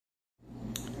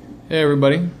Hey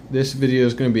everybody, this video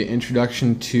is going to be an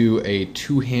introduction to a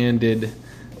two-handed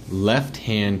left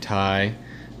hand tie.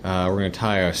 We're going to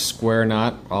tie a square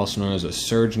knot, also known as a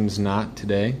surgeon's knot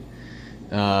today.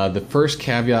 The first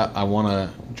caveat I want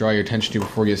to draw your attention to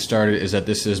before we get started is that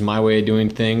this is my way of doing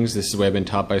things. This is the way I've been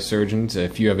taught by surgeons.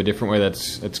 If you have a different way,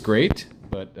 that's great,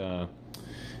 but I'm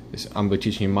going to be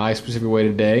teaching you my specific way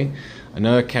today.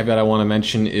 Another caveat I want to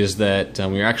mention is that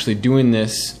we're actually doing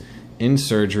this in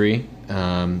surgery.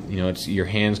 Your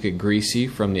hands get greasy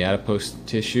from the adipose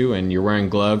tissue and you're wearing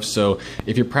gloves, so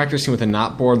if you're practicing with a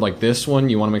knot board like this one,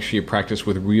 you want to make sure you practice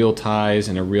with real ties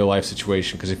in a real life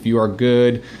situation, because if you are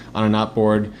good on a knot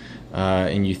board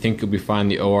and you think you'll be fine in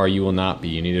the OR, you will not be.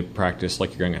 You need to practice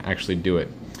like you're going to actually do it.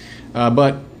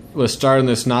 But let's start on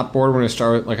this knot board. We're going to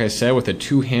start, like I said, with a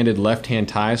two-handed left-hand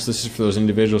tie. So this is for those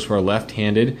individuals who are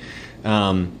left-handed.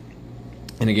 And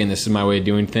again, this is my way of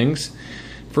doing things.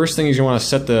 First thing is you want to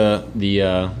set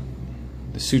the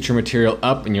suture material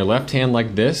up in your left hand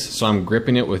like this. So I'm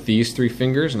gripping it with these three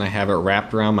fingers and I have it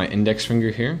wrapped around my index finger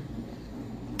here.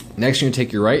 Next, you're going to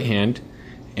take your right hand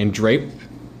and drape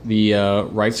the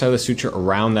right side of the suture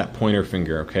around that pointer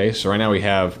finger. Okay, so right now we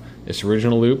have this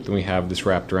original loop, then we have this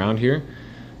wrapped around here.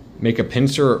 Make a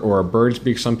pincer or a bird's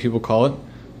beak, some people call it.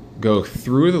 Go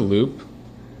through the loop,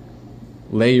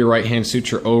 lay your right hand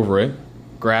suture over it,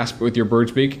 grasp it with your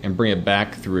bird's beak and bring it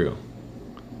back through.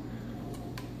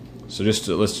 So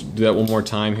let's do that one more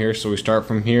time here. So we start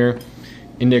from here,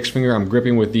 index finger I'm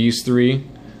gripping with these three,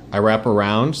 I wrap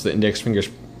around so the index finger's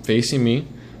facing me,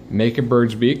 make a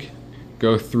bird's beak,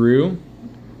 go through,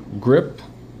 grip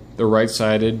the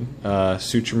right-sided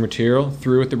suture material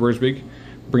through with the bird's beak,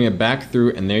 bring it back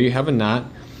through, and there you have a knot.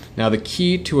 Now the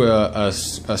key to a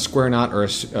square knot or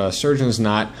a surgeon's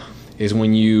knot is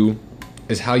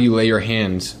how you lay your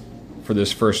hands for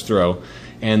this first throw.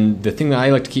 And the thing that I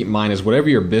like to keep in mind is whatever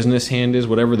your business hand is,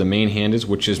 whatever the main hand is,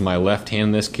 which is my left hand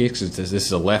in this case, because this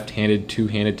is a left-handed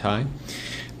two-handed tie,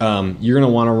 you're going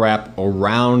to want to wrap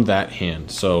around that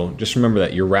hand. So just remember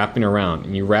that you're wrapping around,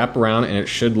 and you wrap around and it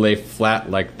should lay flat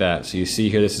like that. So you see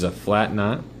here, this is a flat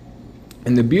knot.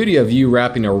 And the beauty of you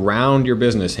wrapping around your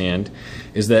business hand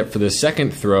is that for the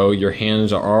second throw, your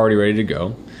hands are already ready to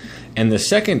go. And the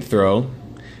second throw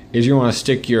is you want to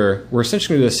stick we're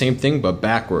essentially going to do the same thing but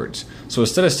backwards. So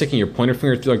instead of sticking your pointer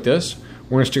finger through like this,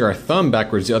 we're going to stick our thumb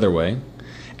backwards the other way.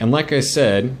 And like I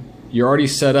said, you're already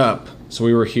set up. So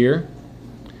we were here.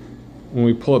 When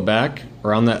we pull it back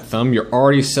around that thumb, you're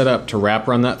already set up to wrap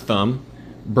around that thumb,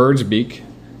 bird's beak,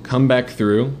 come back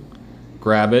through,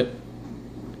 grab it,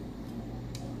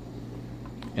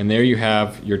 and there you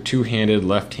have your two-handed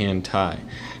left-hand tie.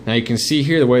 Now you can see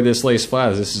here the way this lays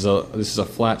flat is this is a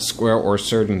flat square or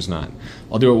surgeon's knot.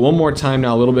 I'll do it one more time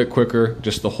now, a little bit quicker,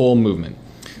 just the whole movement.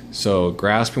 So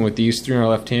grasping with these three in our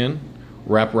left hand,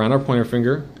 wrap around our pointer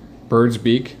finger, bird's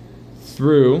beak,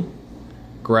 through,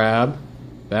 grab,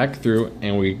 back through,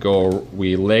 and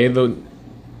we lay the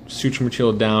suture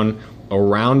material down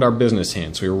around our business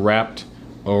hand. So we wrapped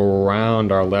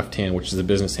around our left hand, which is the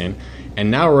business hand. And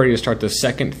now we're ready to start the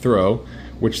second throw,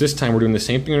 which this time we're doing the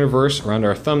same thing in reverse, around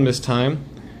our thumb this time,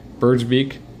 bird's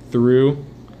beak, through,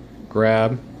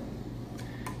 grab,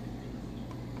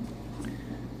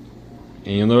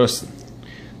 and you'll notice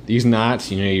these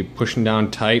knots, you're pushing down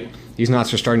tight, these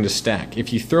knots are starting to stack.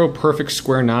 If you throw perfect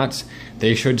square knots,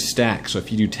 they should stack. So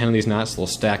if you do 10 of these knots, they'll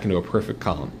stack into a perfect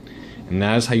column. And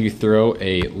that is how you throw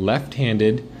a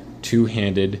left-handed,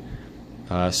 two-handed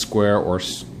square or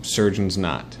surgeon's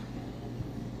knot.